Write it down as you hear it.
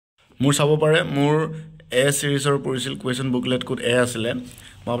মোৰ চাব পাৰে মোৰ এ সিৰিজৰ পৰিছিল কুৱেশ্যন বুকলেট কোড এ আছিলে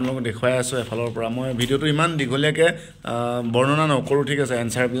মই আপোনালোকক দেখুৱাই আছো এফালৰ পৰা মই ভিডিওটো ইমান দীঘলীয়াকে বৰ্ণনা নকৰো ঠিক আছে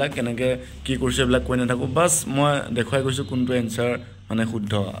এনসাৰ বিলাক কেনেকে কি কৰিছে বিলাক কৈ নাথাকো বাস মই দেখুৱাই গৈছো কোনটো এনসাৰ মানে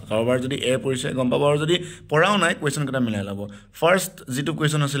শুদ্ধ কাৰোবাৰ যদি এ পৰিছে গম পাব আৰু যদি পঢ়াও নাই কুৱেশ্যন কেটা মিলাই লব ফাৰ্স্ট যেটো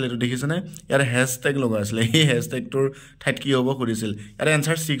কুৱেশ্যন আছিল এটো দেখিছেনে ইয়াৰ হ্যাশট্যাগ লগা আছিল এই হ্যাশট্যাগটোৰ ঠাইত কি হ'ব খুদিছিল ইয়াৰ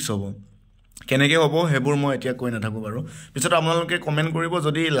এনসাৰ 6 হ'ব কেনেকে হ'ব হেবোৰ মই এতিয়া কৈ নাথাকো বাৰু পিছত আপোনালোকে কমেন্ট কৰিব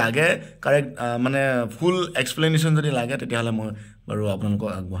যদি লাগে কাৰেক্ট মানে ফুল এক্সপ্লেনেশন যদি লাগে তেতিয়াহলে মই বাৰু আপোনালোকক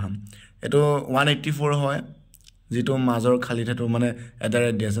আগবঢ়াম এটো 184 হয় যেটো মাজৰ খালি ঠাইটো মানে এডাৰ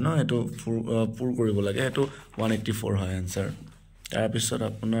দি আছে ন এটো পুৰ কৰিব লাগে এটো 184 হয় আনসাৰ তাৰ পিছত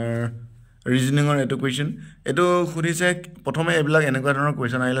আপোনাৰ ৰিজনিংৰ এটো কোৱেশ্চন এটো খুদিছে প্ৰথমে এবিলাক এনেকুৱা ধৰণৰ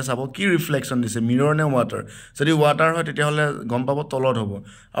কোৱেশ্চন আহিলে চাব কি ৰিফ্লেকশন দিছে মিৰৰ নে ওয়াটাৰ যদি ওয়াটাৰ হয় তেতিয়া হলে গম পাব তলত হ'ব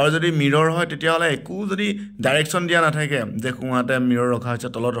আৰু যদি মিৰৰ হয় তেতিয়া হলে একো যদি ডাইৰেকশন দিয়া নাথাকে যে খুহাতে মিৰৰ ৰখা হৈছে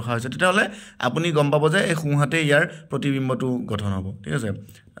তলত ৰখা হৈছে তেতিয়া হলে আপুনি গম পাব যে এই খুহাতে ইয়াৰ প্ৰতিবিম্বটো গঠন হ'ব ঠিক আছে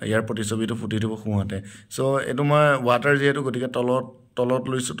ইয়াৰ প্ৰতিছবিটো ফুটি দিব খুহাতে সো এটো মই ওয়াটাৰ যেহেতু গতিকে তলত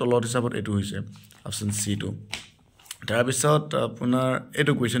লৈছো তলত হিচাপত এটো হৈছে অপচন সি টো তাৰ পিছত আপোনাৰ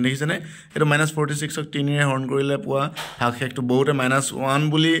এটো কোৱেশ্চন দেখিছেনে এটো -46 ক 3 এ হৰণ কৰিলে পোৱা ভাগশেষটো বহুতে -1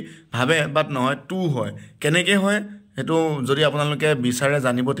 বুলি ভাবে বাট নহয় 2 হয় কেনেকে হয় এটো যদি আপোনালোকে বিচাৰে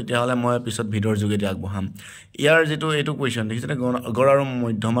জানিব তেতিয়া হলে মই পিছত ভিডিওৰ যোগেদি আগবঢ়াম ইয়াৰ যেটো এটো কোৱেশ্চন দেখিছেনে গড় আৰু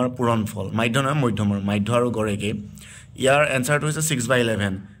মধ্যমাৰ পূৰণফল মাধ্য নহয় মধ্যমাৰ মাধ্য আৰু গড় একে ইয়াৰ এনসাৰটো হৈছে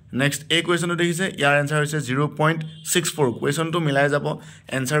 6/11 নেক্সট এই কোৱেশ্চনটো দেখিছে ইয়াৰ এনসাৰ হৈছে 0.64 কোৱেশ্চনটো মিলাই যাব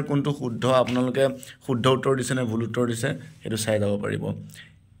এনসাৰ কোনটো শুদ্ধ আপোনালোকে শুদ্ধ উত্তৰ দিছে নে ভুল উত্তৰ দিছে এটো চাই যাব পাৰিব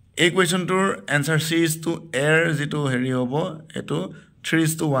এই কোৱেশ্চনটোৰ answer c is to a যেটো হেৰি হ'ব এটো 3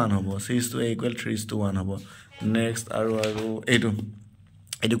 is to 1 হ'ব c is to a equal 3 is to 1 হ'ব নেক্সট আৰু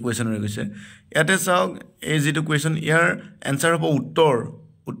এটো কোৱেশ্চন হৈ গৈছে ইয়াতে চাওক এই যেটো কোৱেশ্চন ইয়াৰ এনসাৰ হ'ব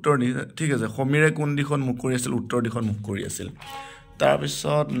উত্তৰ ঠিক আছে সমীৰে কোন দিখন মুখ কৰি আছিল উত্তৰ দিখন মুখ কৰি আছিল তাৰ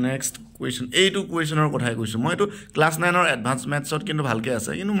পিছত নেক্সট কোৱেশ্চন এইটো কোৱেশ্চনৰ কথাই কৈছো মই এটো ক্লাস 9 ৰ এডভান্স ম্যাথছত কিন্তু ভালকে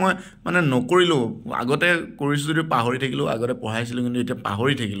আছে কিন্তু মই মানে নকৰিলো আগতে কৰিছো যদি পাহৰি থাকিলো আগতে পঢ়াইছিলো কিন্তু এতিয়া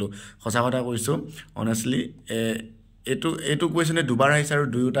পাহৰি থাকিলো সঁচা কথা কৈছো অনেষ্টলি এটো কোৱেশ্চনে দুবাৰ আহিছে আৰু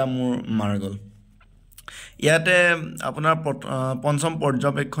দুয়োটা মোৰ মাৰ গল ইয়াতে আপোনাৰ পঞ্চম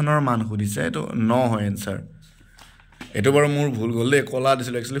পৰ্যবেক্ষণৰ মান খুদিছে এটো 9 হয় এনসাৰ এটো বাৰু মোৰ ভুল গল দে কলা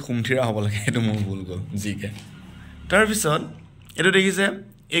দিছিল একচুয়ালি খুমথিৰা হ'ব লাগে এটো মোৰ ভুল গল জিকে তাৰ পিছত এটো দেখিছে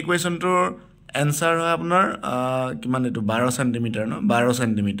এই কোৱেশ্চনটোৰ এনসাৰ হয় আপোনাৰ কিমান এটো 12 সেন্টিমিটাৰ ন 12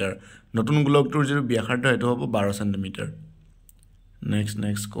 সেন্টিমিটাৰ নতুন গোলকটোৰ যেটো ব্যাসাৰ্ধ এটো হ'ব 12 সেন্টিমিটাৰ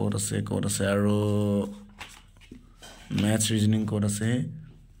নেক্সট কোড আছে আৰু ম্যাথছ ৰিজনিং কোড আছে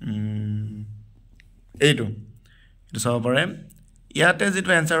এইটো চাব পাৰে ইয়াতে যেটো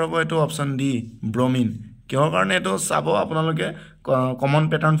এনসাৰ হ'ব এটো অপচন ডি ব্ৰমিন কিহৰ কাৰণে এটো চাব আপোনালোকে কমন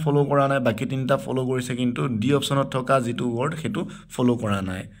প্যাটাৰ্ন ফলো কৰা নাই বাকি তিনটা ফলো কৰিছে কিন্তু ডি অপচনত থকা যেটো ওয়াৰ্ড হেতু ফলো কৰা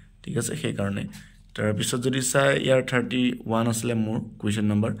নাই ঠিক আছে সেই কাৰণে তাৰ পিছত যদি চাই ইয়াৰ 31 আসলে মোৰ কোৱেশ্চন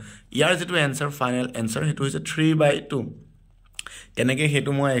নম্বৰ ইয়াৰ যেটো এনসাৰ ফাইনাল এনসাৰ হেতু হৈছে 3/2 কেনেকে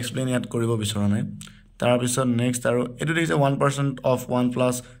হেতু মই এক্সপ্লেইন ইয়াত কৰিব বিচৰা নাই তাৰ পিছত নেক্সট আৰু এটো দেখিছে 1% of 1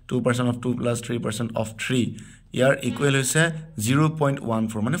 plus 2% of 2 plus 3% of 3 year equal হৈছে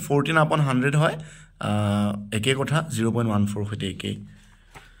 0.14 মানে 14/100 হয় একে কথা 0.14 হতে একে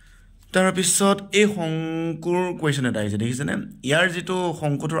তাৰ পিছত এই শংকুৰ কোৱেশ্চন এটা আহিছে দেখিছেনে ইয়াৰ যেটো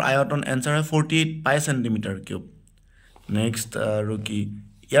শংকুটোৰ আয়তন এনসাৰ 48 পাই সেন্টিমিটাৰ কিউব নেক্সট আৰু কি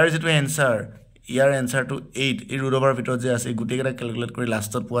ইয়াৰ যেটো ইয়াৰ এনসাৰটো 8 এই ৰুট ওভাৰ ভিতৰত যে আছে গুটেকেটা ক্যালকুলেট কৰি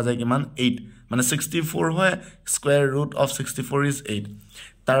লাষ্টত পোৱা যায় কিমান 8 মানে 64 হয় স্কয়াৰ ৰুট অফ 64 is 8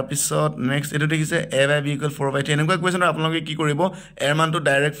 তাৰ পিছত নেক্সট এটো দেখিছে a by b equal 4/3 এনেকুৱা কোৱেশ্চন আপোনালোকে কি কৰিব a ৰ মানটো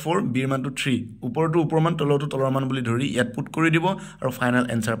ডাইৰেক্ট 4 b ৰ মানটো 3 ওপৰটো ওপৰ মান তলটো তলৰ মান বুলি ধৰি ইয়াত পুট কৰি দিব আৰু ফাইনাল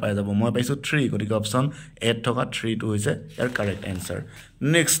এনসাৰ পাই যাব মই পাইছো 3 গতিকে অপচন এ থকা 3 টো হৈছে ইয়াৰ correct answer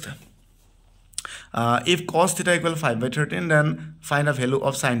next if cos theta equal 5/13 then find a value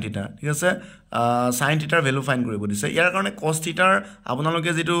of sin theta ঠিক আছে sin theta ৰ ভ্যালু ফাইন্ড কৰিব দিছে ইয়াৰ কাৰণে cos theta ৰ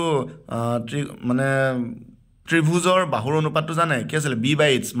আপোনালোকে যেটো মানে ত্ৰিভুজৰ বাহুৰ অনুপাতটো জানে কি আছিল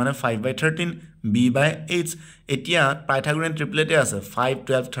b/h মানে 5/13 b/h এতিয়া পাইথাগোৰিয়ান ট্ৰিপলেটে আছে 5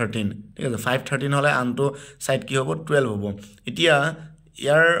 12 13 ঠিক আছে 5 13 হলে আনটো সাইড কি হ'ব 12 হ'ব এতিয়া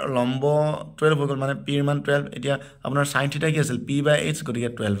ইয়াৰ লম্ব 12 হৈ গল মানে p ৰ মান 12 এতিয়া আপোনাৰ sin theta কি আছিল p/h গতিকে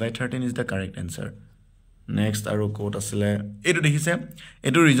 12/13 is the correct answer next আৰু কোড আছিল এটো দেখিছে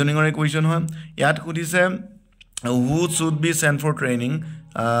এটো ৰিজনিংৰ ইকুৱেশন হয় ইয়াত খুদিছে who should be sent for training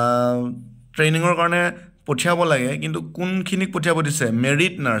ট্ৰেইনিংৰ কাৰণে পঠিয়াব লাগে কিন্তু কোনখিনিক পঠিয়াব দিছে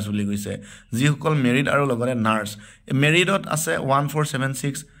মেৰিট নাৰ্স বুলি কৈছে যি সকল মেৰিট আৰু লগতে নাৰ্স মেৰিটত আছে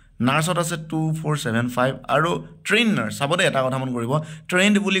 1476 নাৰ্ছত আছে 2475 আৰু ট্ৰেইন নাৰ্ছ চাবদে এটা কথা মন কৰিব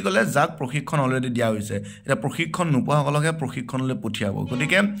ট্ৰেইনড বুলি ক'লে যাক প্ৰশিক্ষণ অলৰেডি দিয়া হৈছে এটা প্ৰশিক্ষণ নোপোৱাসকলকে প্ৰশিক্ষণলৈ পঠিয়াব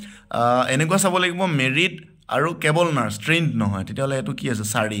গতিকে এনেকুৱা চাব লাগিব মেৰিট আৰু কেবল নাৰ্ছ ট্ৰেইনড নহয় তেতিয়াহ'লে এটো কি আছে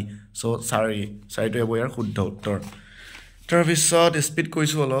চাৰি সো চাৰিটো হ'ব ইয়াৰ শুদ্ধ উত্তৰ তাৰপিছত স্পীড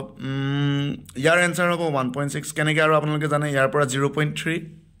কৈছো অলপ ইয়াৰ এনসাৰ হ'ব 1.6 কেনেকৈ আৰু আপোনালোকে জানে ইয়াৰ পৰা 0.3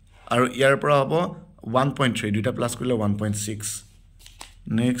 আৰু ইয়াৰ পৰা হ'ব 1.3 দুটা প্লাস কৰিলে 1.6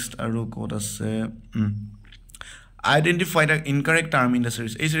 নেক্সট আৰু কোড আছে identify the incorrect term in the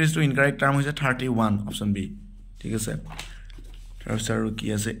সিৰিজ এই সিৰিজটো ইনকাৰেক্ট টাৰ্ম হৈছে 31 অপচন বি ঠিক আছে তাৰপিছত আৰু কি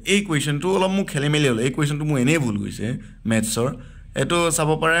আছে এই কোৱেশ্চনটো অলপ মোক খেলি মেলি হ'ল এই কোৱেশ্চনটো মোৰ এনেই ভুল গৈছে মেথছৰ এটো চাব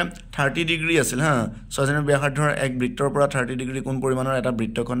পাৰে 30 ডিগ্ৰী আছিল হা সজনে ব্যাসাৰ্ধৰ এক বৃত্তৰ পৰা 30 ডিগ্ৰী কোন পৰিমাণৰ এটা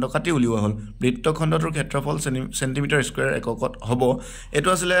বৃত্তখণ্ড কাটি উলিওৱা হ'ল বৃত্তখণ্ডটোৰ ক্ষেত্ৰফল সেন্টিমিটাৰ স্কয়াৰ এককত হ'ব এটো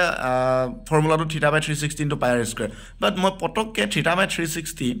আছিল ফৰ্মুলাটো θ/360 * πr², বাট মই পটককে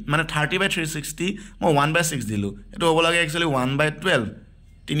θ/360 মানে 30/360 মই 1/6 দিলো এটো হ'ব লাগে একচুয়ালি 1/12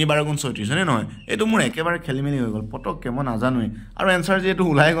 3 12 গুণ 36 হয়নে নহয় এটো মোৰ একেবাৰে খেলিমেলি হৈ গ'ল পটককে মই নাজানোই আৰু এনসাৰ যে এটো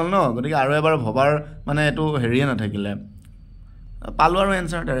ওলাই গ'ল ন গতিকে আৰু এবাৰ ভবাৰ মানে এটো হেৰিয়ে নাথাকিলে পালো আৰু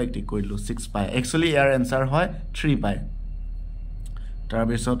এনসাৰ ডাইৰেক্ট কৰি দিলো 6 পাই একচুয়ালি ইয়াৰ এনসাৰ হয় 3 পাই তাৰ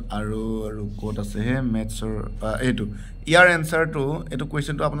পিছত আৰু কোড আছে হে মেথছৰ এটো ইয়াৰ এনসাৰটো এটো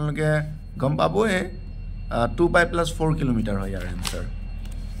কোৱেশ্চনটো আপোনালোকে গম পাবয়ে 2 পাই + 4 কিলোমিটাৰ হয় ইয়াৰ এনসাৰ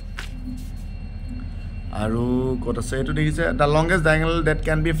আৰু কোড আছে এটো দেখিছে the longest diagonal that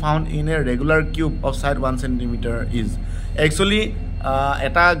can be found in a regular cube of side 1 cm is actually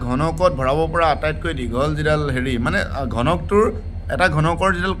এটা ঘনকত ভৰাব পৰা আটাইতকৈ দীঘল জিডাল হেৰি মানে ঘনকটোৰ এটা ঘনকৰ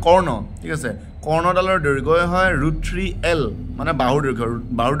জিডাল কৰ্ণ ঠিক আছে কৰ্ণডালৰ দৈৰ্ঘ্য হয় √3l মানে বাহুৰ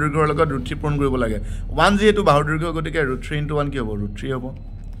দৈৰ্ঘ্যৰ লগত √3 পূৰণ কৰিব লাগে 1 যেটো বাহুৰ দৈৰ্ঘ্য গতিকে √3 * 1 কি হ'ব √3 হ'ব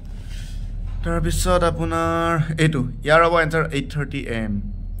তাৰ পিছত আপোনাৰ এটো ইয়াৰ হ'ব এনসাৰ 8:30 am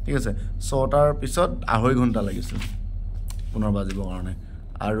ঠিক আছে ছটাৰ পিছত আঢ়ৈ ঘণ্টা লাগিছিল পুনৰ বাজিব কাৰণে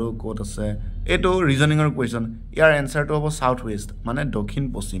আৰু কোড আছে এটো ৰিজনিংৰ কোৱেশ্চন ইয়াৰ এনসাৰটো হ'ব সাউথ ওয়েস্ট মানে দক্ষিণ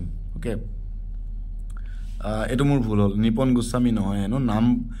পশ্চিম ওকে এটো মোৰ ভুল হ'ল নিপন গোস্বামী নহয় হেনো নাম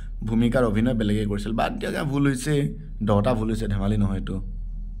ভূমিকাৰ অভিনয় বেলেগে কৰিছিল বাদ দিয়া ভুল হৈছে 10টা ভুল হৈছে ধেমালি নহয় এটো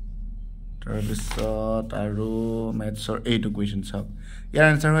তাৰ পিছত আৰু মেথছৰ এইটো কোৱেশ্চন চাওক ইয়াৰ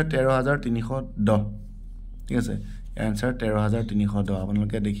এনসাৰ হয় 13310 ঠিক আছে এনসাৰ 13310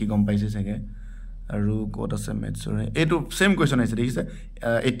 আপোনালোকে দেখি গম পাইছে চাগে আৰু কোড আছে মেথছৰ এটো সেম কোৱেশ্চন আছে দেখিছে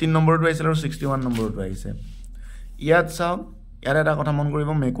 18 নম্বৰটো আহিছিল আৰু 61 নম্বৰটো আহিছে ইয়াত চাওক ইয়াৰ এটা কথা মন কৰিব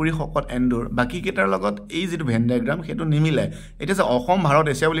মেকুৰী শকত এন্ডৰ বাকি কেটাৰ লগত এই যেটো ভেন ডায়াগ্ৰাম হেতু নিমিলে এটা যে অসম ভাৰত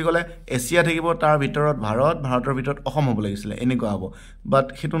এছিয়া বুলি ক'লে এছিয়া থাকিব তাৰ ভিতৰত ভাৰতৰ ভিতৰত অসম হ'ব লাগিছিল এনেকুৱা হ'ব বাট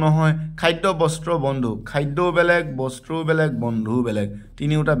হেতু নহয় খাদ্য বস্ত্ৰ বন্ধু খাদ্য বেলেগ বস্ত্ৰ বেলেগ বন্ধু বেলেগ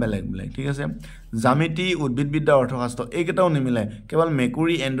তিনিওটা বেলেগ ঠিক আছে জামিতি উদ্ভিদবিদ্যা অৰ্থশাস্ত্ৰ এইকেটাও নিমিলে কেৱল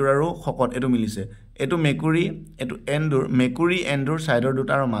মেকুৰী এন্ডৰ আৰু শকত এটো মিলিছে এটো মেকুৰী এটো এন্ডৰ মেকুৰী এন্ডৰ সাইডৰ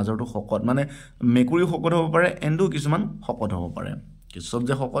দুটা আৰু মাজৰটো শকত মানে মেকুৰী শকত হ'ব পাৰে এন্ডো কিছুমান শকত হ'ব পাৰে কি সব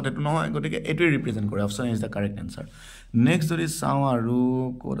যে শকত এটো নহয় গতিকে এটোই ৰিপ্ৰেজেন্ট কৰে option is the correct answer next যদি চাও আৰু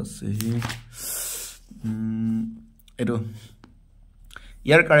কোড আছে এটো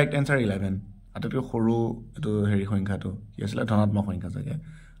ইয়াৰ কাৰেক্ট আনসাৰ 11 আটাইতকৈ সৰু এটো হেৰি সংখ্যাটো কি আছিল ধনাত্মক সংখ্যা থাকে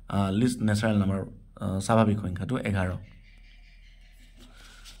লিষ্ট নেচাৰেল নাম্বাৰ স্বাভাৱিক সংখ্যাটো 11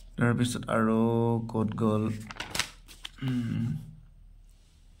 তাৰ পিছত আৰু কোড গল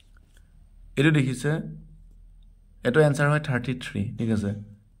এটো দেখিছে এটো আনসাৰ হয় 33 ঠিক আছে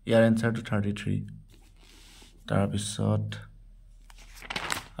ইয়াৰ আনসাৰটো 33 তাৰ পিছত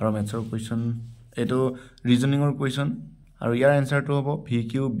আৰু মেথছৰ কোৱেশ্চন এটো ৰিজনিংৰ কোৱেশ্চন আৰু ইয়াৰ আনসাৰটো হ'ব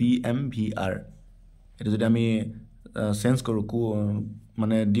VQBMVR এটো যদি আমি সেন্স কৰো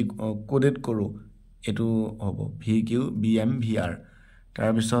মানে কোডেড কৰো এটো হ'ব VQBMVR তাৰ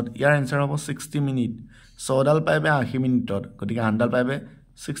পিছত ইয়াৰ আনসাৰ হ'ব 60 মিনিট 100 ডাল পাইবে 80 মিনিটত গতিকে 100 ডাল পাইবে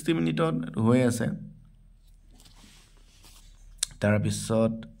 60 মিনিটত হৈ আছে তাৰ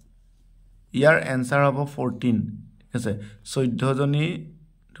পিছত ইয়াৰ আনসাৰ হ'ব 14 ঠিক আছে 14 জনী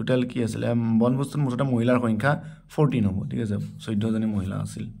টোটাল কি আছিল বনবস্তুৰ মুঠতে মহিলাৰ সংখ্যা 14 হ'ব ঠিক আছে 14 জনী মহিলা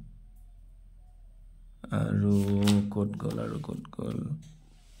আছিল আৰু কোড গল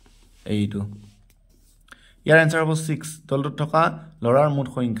এইটো ইয়াৰ আনসাৰ হ'ব 6 তলটোত থকা লৰাৰ মুঠ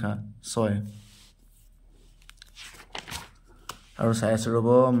সংখ্যা 6 আৰু সাইন্স ৰব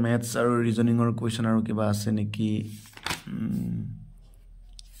মেথছ আৰু ৰিজনিংৰ কোৱেশ্চন আৰু কিবা আছে নেকি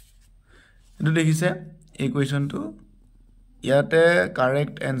এটো দেখিছে এই কোৱেশ্চনটো ইয়াতে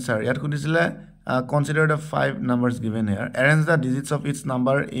কাৰেক্ট আনসাৰ ইয়াত খুদিছিলে consider the 5 numbers given here arrange the digits of each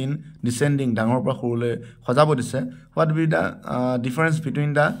number in descending ডাঙৰ পৰা সৰুলৈ সজাব দিছে what will be the difference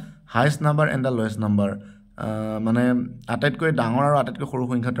between the highest number and the lowest number মানে আটাইতকৈ ডাঙৰ আৰু আটাইতকৈ সৰু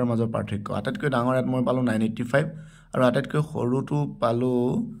সংখ্যাটোৰ মাজৰ পাৰ্থক্য আটাইতকৈ ডাঙৰ ইয়াত মই পালোঁ 985 আৰু আটাইতকৈ সৰুটো পালোঁ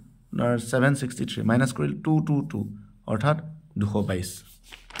 763 মাইনাছ কৰিল 222 অৰ্থাৎ 222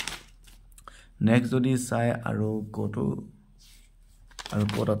 নেক্সট যদি চাই আৰু ক'ত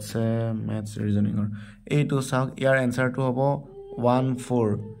আছে মেথছ ৰিজনিঙৰ এইটো চাওক ইয়াৰ এনচাৰটো হ'ব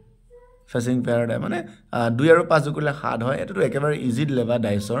 14 ফেচিং পেৰাডাইম মানে 2 আৰু 5 যোগ কৰিলে 7 হয় এটাতো একেবাৰে ইজি দিলে বা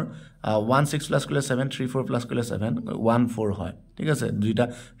ডাইছৰ 1 6 প্লাছ কৰিলে 7 3 4 প্লাছ কৰিলে 7 1 4 হয় ঠিক আছে দুইটা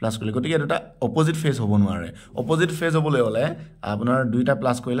প্লাছ কৰিলে গতিকে এটা অপোজিট ফেজ হ'ব নোৱাৰে অপোজিট ফেজ হ'বলৈ হ'লে আপোনাৰ দুইটা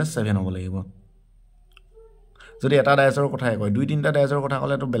প্লাছ কৰিলে 7 হ'ব লাগিব যদি এটা ডাইছৰ কথাই কয় দুই তিনিটা ডাইছৰ কথা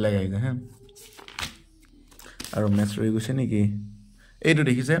ক'লেতো বেলেগ আহি যায় আৰু মেথছ ৰৈ গৈছে নেকি এইটো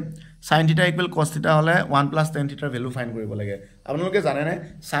দেখিছে sin θ ইকুৱেল cos θ হলে 1 + tan θ ভ্যালু ফাইন্ড কৰিব লাগে আপোনালোকে জানে নে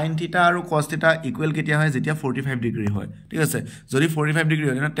sin θ আৰু cos θ ইকুৱেল কেতিয়া হয় যেতিয়া 45 ডিগ্ৰী হয় ঠিক আছে যদি 45 ডিগ্ৰী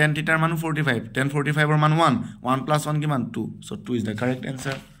হয় তেনে tan θ ৰ মান 45 tan 45 ৰ মান 1 1 + 1 কিমান 2 so 2 is the correct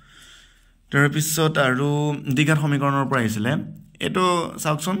answer তাৰ পিছত আৰু দ্বিঘাত সমীকৰণৰ পৰা আহিছিলে এটো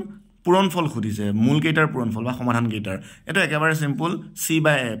চাওকচোন পূৰণফল খুদিছে মূল কেইটাৰ পূৰণফল বা সমাধান কেইটাৰ এটা একেবাৰে সিম্পল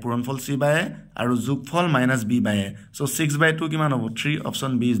c/a পূৰণফল c/a আৰু যোগফল -b/a so 6/2 কিমান হ'ব 3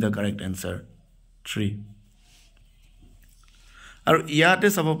 option b is the correct answer 3 আৰু ইয়াতে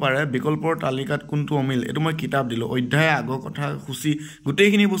চাব পাৰে বিকল্পৰ তালিকাত কোনটো অমিল এটো মই কিতাপ দিলো অধ্যায় আগৰ কথা খুচি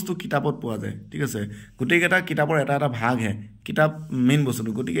গোটেইখিনি বস্তু কিতাপত পোৱা যায় ঠিক আছে গোটেইকেইটা কিতাপৰ এটা এটা ভাগ হে কিতাপ মেইন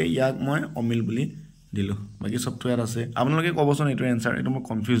বস্তুটো গতিকে ইয়াক মই অমিল বুলি দিলো বাকি সবটো ইয়াত আছে আপোনালোকে কবচোন এটো এনসাৰ এটো মই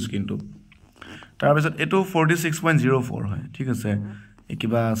কনফিউজ কিন্তু তাৰ পিছত এটো 46.04 হয় ঠিক আছে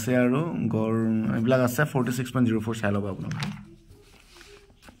কিবা আছে আৰু গৰ এবিলাক আছে 46.04 চাই লব আপোনালোকে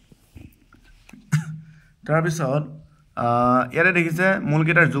তাৰ পিছত ইয়াৰে দেখিছে মূল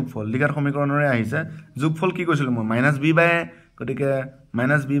কেইটাৰ যোগফল দ্বিঘাত সমীকৰণৰে আহিছে যোগফল কি কৈছিল মই -b/a গতিকে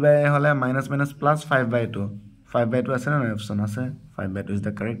 -b/a হলে - প্লাস 5/2 5/2 আছে না অপচন আছে 5/2 is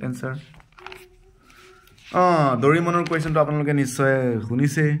the correct answer ডৰিমনৰ কোৱেশ্চনটো আপোনালোকে নিশ্চয়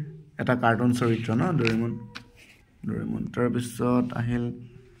শুনিছে এটা কাৰ্টুন চৰিত্ৰ ন ডৰিমন তাৰ পিছত আহিল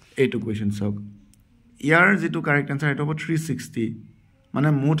এইটো কোৱেশ্চন চাওক ইয়াৰ যেটো কাৰেক্ট আনসাৰ এটা হ'ব 360 মানে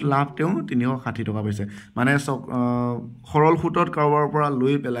মুঠ লাভ তেও 360 টকা পাইছে মানে সৰল সূতত কাৰোবাৰ পৰা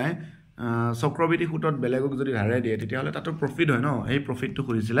লৈ পেলাই চক্ৰবৃদ্ধি সূতত বেলেগক যদি ধাৰে দিয়ে তেতিয়া হলে তাতো প্ৰফিট হয় ন এই প্ৰফিটটো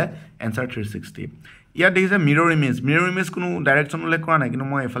খুজিছিলে আনসাৰ 360 ইয়াত দেখিছে মিৰৰ ইমেজ কোনো ডাইৰেকচন উল্লেখ কৰা নাই কিন্তু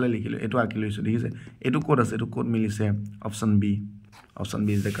মই এফালে লিখিলো এটো আকি লৈছো দেখিছে এটো কোড আছে এটো কোড মিলিছে option B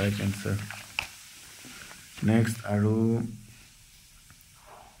is the correct answer next আৰু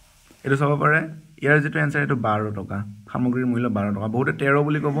এটো চাব পাৰে ইয়াৰ যেটো আনসাৰ এটো 12 টকা সামগ্ৰীৰ মূল্য 12 টকা বহুতে 13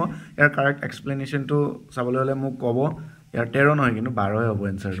 বুলি ক'ব ইয়াৰ কাৰেক্ট এক্সপ্লেনেশন টো চাবলৈ হলে মোক ক'ব ইয়াৰ 13 নহয় কিন্তু 12 হ'ব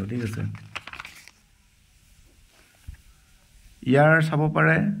আনসাৰটো ঠিক আছে ইয়াৰ চাব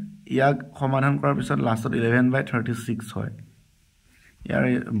পাৰে ইয়াক সমাধান কৰাৰ পিছত লাষ্টত 11/36 হয় ইয়াৰ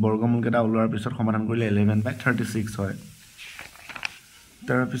বৰ্গমূল কেটা ওলোৱাৰ পিছত সমাধান কৰিলে 11/36 হয়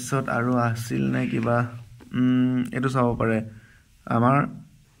তাৰ পিছত আৰু আছিল নে কিবা এটো চাব পাৰে আমাৰ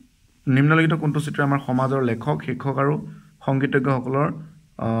নিম্নলিখিত কোনটো চিত্ৰ আমাৰ সমাজৰ লেখক শিক্ষক আৰু সংগীতজ্ঞসকলৰ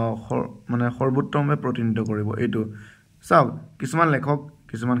মানে সৰ্বোত্তমভাৱে প্ৰতিনিধিত্ব কৰিব এইটো চাওক কিছুমান লেখক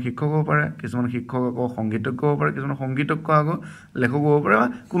কিছুমান শিক্ষক হ'ব পাৰে কিছুমান শিক্ষক আকৌ সংগীতজ্ঞ হ'ব পাৰে কিছুমান সংগীতজ্ঞ আকৌ লেখক হ'ব পাৰে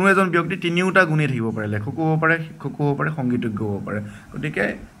কোনো এজন ব্যক্তি তিনিওটা গুণে থাকিব পাৰে লেখক হ'ব পাৰে শিক্ষক হ'ব পাৰে সংগীতজ্ঞ হ'ব পাৰে গতিকে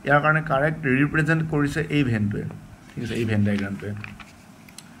ইয়াৰ কাৰণে কাৰেক্ট ৰিপ্ৰেজেন্ট কৰিছে এই ভেনটোৱে ঠিক আছে এই ভেন ডায়াগ্ৰামটোৱে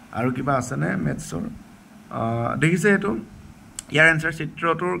আৰু কিবা আছে নে মেথছৰ দেখিছে এটো ইয়াৰ আনসাৰ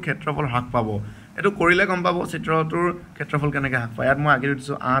চিত্ৰটোৰ ক্ষেত্ৰফল হ্ৰাস পাব এটো কৰিলে গম পাব চিত্ৰটোৰ ক্ষেত্ৰফল কেনেকৈ হ্ৰাস পায় ইয়াত মই আগে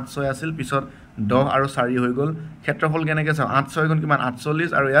দিছো 8 6 আছিল পিছত 10 আৰু 4 হৈ গল ক্ষেত্ৰফল কেনেকৈ চাও 8 6 গুণ কিমান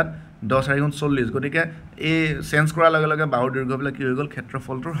 48 আৰু ইয়াত 10 4 গুণ 40 গতিকে এই চেঞ্জ কৰাৰ লগে লগে বাহুৰ দৈৰ্ঘ্যবিলাক কি হৈ গল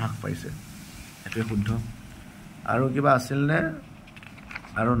ক্ষেত্ৰফলটোৰ হ্ৰাস পাইছে এটো শুদ্ধ আৰু কিবা আছিল নে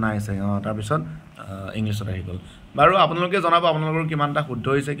আৰু নাই চাই তাৰ পিছত ইংলিছত আহি গল বাৰু আপোনালোকে জনাব আপোনালোকৰ কিমানটা শুদ্ধ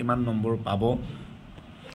হৈছে কিমান নম্বৰ পাব